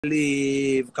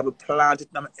leave, can be planted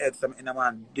in my head, some in a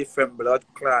man different blood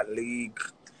clot league.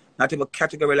 Not even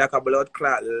category like a blood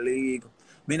clot league.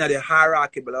 Me not the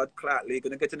hierarchy blood clot league.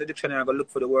 When you get in the dictionary and go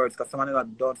look for the words, because someone never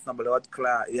done some blood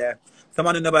clot, yeah.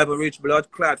 Someone never even reached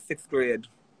blood clot 6th grade.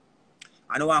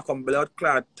 I don't want to come blood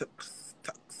clot,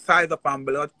 size up on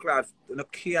blood clot. You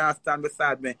can't stand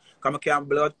beside me. Because I can't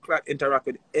blood clot interact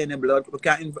with any blood. We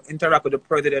can't interact with the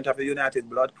president of the United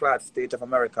Blood Clot State of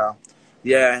America.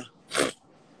 Yeah.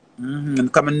 Some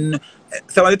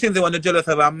of the things they want to jealous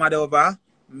of are mad over.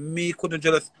 Me couldn't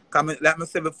jealous. Like I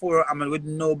said before, I'm with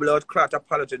no blood clot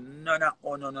apology. No,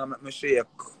 make me shake.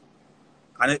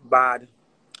 And it's bad.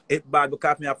 It's bad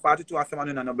because me have 42 and someone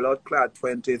in a blood clot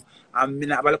 20s. And me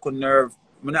not have a little nerve.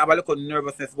 Me not have a little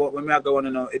nervousness, but when me go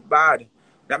on, it's bad.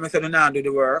 That means I don't know do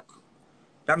the work.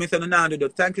 That means I don't know do the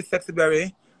thank you, Sexy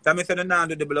Berry. That means I don't know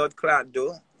do the blood clot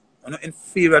do. I'm not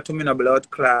inferior to me no blood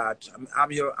clot.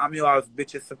 I'm your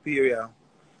bitch superior.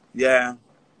 Yeah.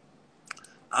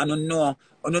 I don't know.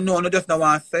 I just don't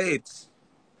want to say it.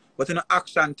 But in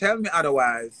action, tell me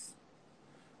otherwise.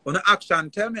 In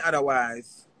action, tell me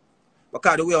otherwise.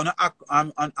 Because the way I act,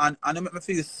 and make me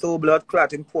feel so blood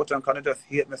clot important, because you just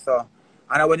hate me so.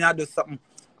 And when you do something,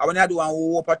 when you do one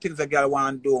whole of things a girl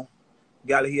want to do,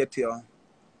 girl hate you.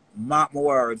 Mark my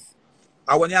words.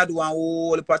 And when you do one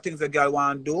whole of things a girl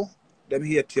want to do, them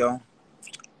hate you.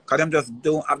 Because them just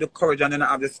don't have the courage and they don't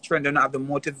have the strength, they don't have the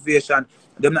motivation,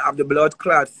 they don't have the blood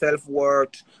clot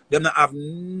self-worth, they don't have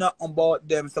nothing about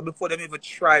them. So before them even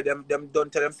try, them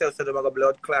don't tell themselves that they have a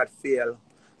blood clot fail.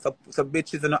 So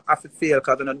bitches don't have to fail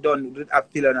because they're not done with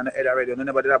that feeling on the head already. They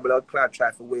never did a blood clot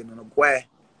try to win. Go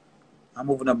I'm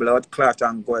moving a blood clot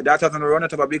and go. That's going to run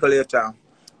out of a big later.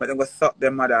 But I'm going to suck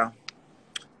them mother.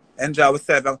 Enjoy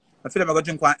yourself. I feel like I'm going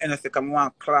to drink one energy because I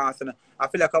want class. And I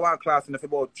feel like I want class in for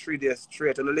about 3 days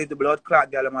straight. And I leave the blood clot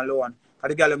girl alone. Because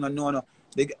the girl don't know.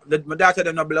 My daughter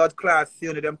them no blood clot. See,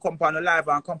 them come on the live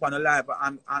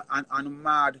and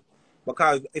mad.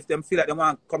 Because if them feel like they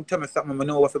want to come tell me something, I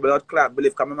know what the blood clot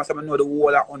believe. Because I know the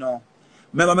whole of uno.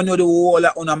 Remember, I know the whole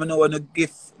of uno. I know when to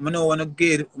give. I know when to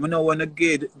give. I know when to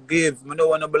give. I know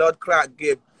when the blood clot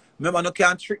give. Remember, I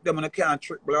can't trick them. I can't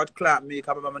trick blood clot me.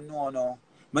 Because I know.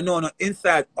 I know no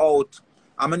inside out.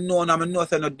 I know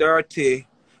say no dirty.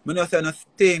 I know say no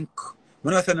stink. I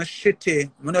know say no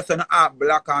shitty. I know say no art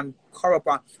black and corrupt.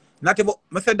 Not even,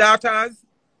 I say daughters,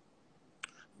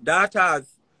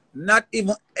 not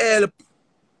even help.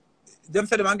 Them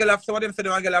say them and girl have, some of them say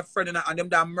them and girl have friend and them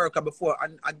down America before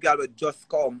and a girl will just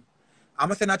come.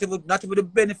 I'm say not even the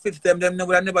benefits them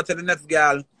will never tell the next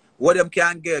girl what them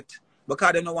can get.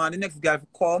 Because they don't want the next girl to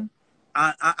come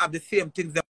and have the same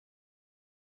things them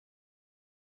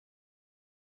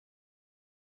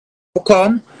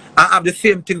come and have the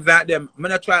same things like them. I'm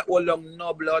not try all long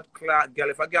no blood clot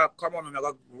girl. If a girl come on, I'm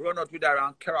gonna run out with her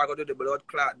and carry her go do the blood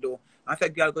clot though. And say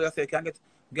girl go say you can get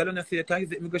girl on say you can use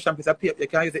the immigration piece of paper, you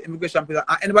can use the immigration piece of,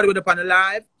 and anybody with upon the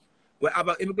live we have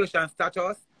an immigration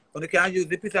status, when you can use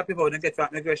the piece of paper when you get for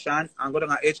immigration and go down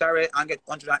to HRA and get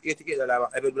 $188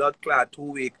 every blood clot 2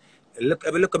 weeks. Look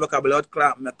about a blood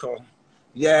clot maker.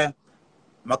 Yeah.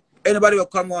 Anybody will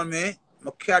come on me. I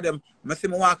carry them. I see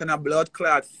me walking a blood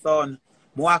clot son.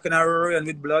 I walking a rain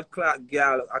with blood clot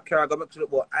girl. I carry go back to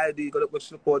look about ID, go look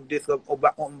about this, go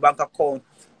back on bank account.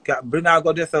 Bring her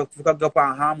go this, if you go up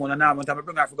on hormone and hormone. I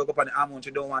bring her to go up on the hormone.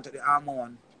 She don't want to take the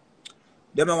hormone.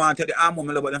 They don't want to take the hormone,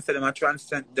 but them say them are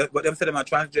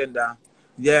transgender.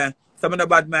 Yeah. Some of the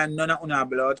bad men, none of them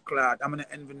blood clot. I'm gonna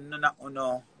envy none of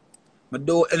them. I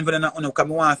don't envy none of them because I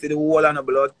want to see the whole of the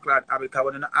blood clot habit. Because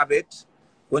when you have it,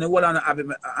 when you hold on to have it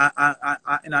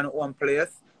in your own place,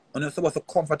 when you're supposed to be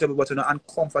comfortable, but you're not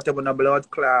uncomfortable in the blood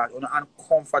clot, you're not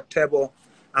uncomfortable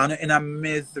and you're in a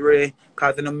misery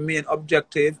because the main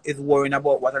objective is worrying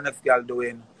about what the next girl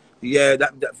doing. Yeah,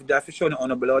 that's for showing on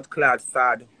the blood clot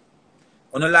sad.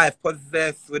 On the life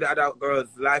possessed with the other girls'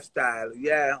 lifestyle.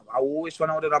 Yeah, I wish one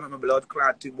of them make my blood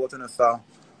clot think about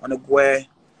on the way,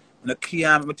 on the key,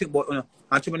 I think about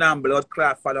and to me now blood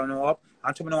clot following up.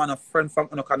 And to me, I want a friend from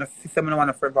Uno, because the system I want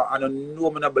a friend from, I don't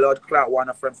know me blood clot want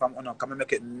a friend from Uno, can I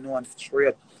make it known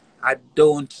straight? I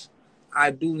do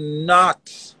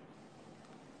not.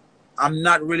 I'm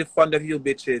not really fond of you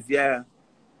bitches, yeah.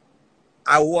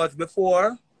 I was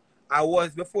before,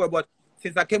 but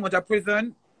since I came out of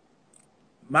prison,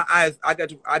 my eyes, I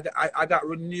got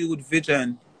renewed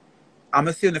vision.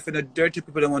 I'm seeing if the dirty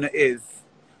people don't want to is.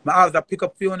 My eyes are pick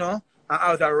up you know.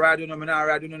 I was riding them, and I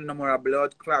riding no more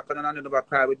blood clot, and I never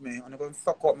cry with me. I'm going to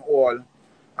suck up my all.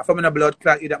 I found a blood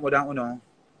clot, eat that more than you know.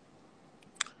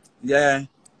 Yeah.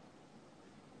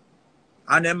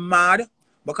 And them mad.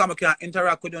 Because I can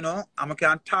interact with you, and I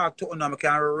can talk to you, and I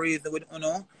can reason with you,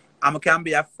 and I can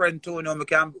be a friend to you, I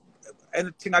can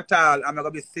anything at all, I'm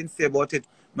gonna be sincere about it.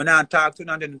 I not talk to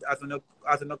you, and then as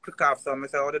I click off, so I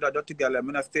say, oh, that dirty girl, I'm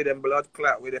gonna stay them blood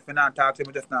clot with. If you not talk to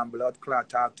me, just not blood clot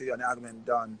talk to you, and the argument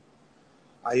done.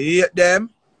 I hate them.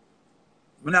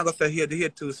 I'm not gonna say hate, the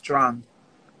hate too strong.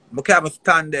 I can't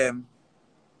stand them.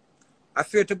 I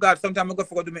swear to God, sometimes I go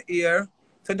for do my ear.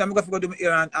 Sometimes I go for do my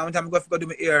ear, and sometimes I go for do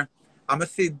my ear. I'm going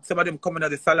to see some of them coming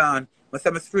at the salon. I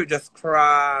say my spirit just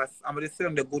cross. I'm going to see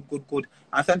them, they're good.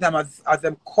 And sometimes as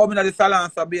them coming at the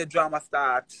salon, so be a drama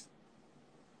start.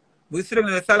 We see them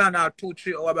in the salon now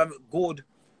 2-3 hours, but good.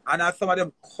 And as some of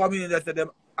them coming in, they say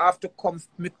them have to come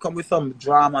with some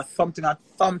drama,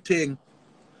 something.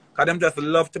 Because them just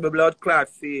love to be blood clot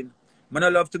seen. I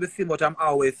don't love to be seen, but I'm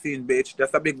always seen, bitch.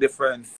 That's a big difference.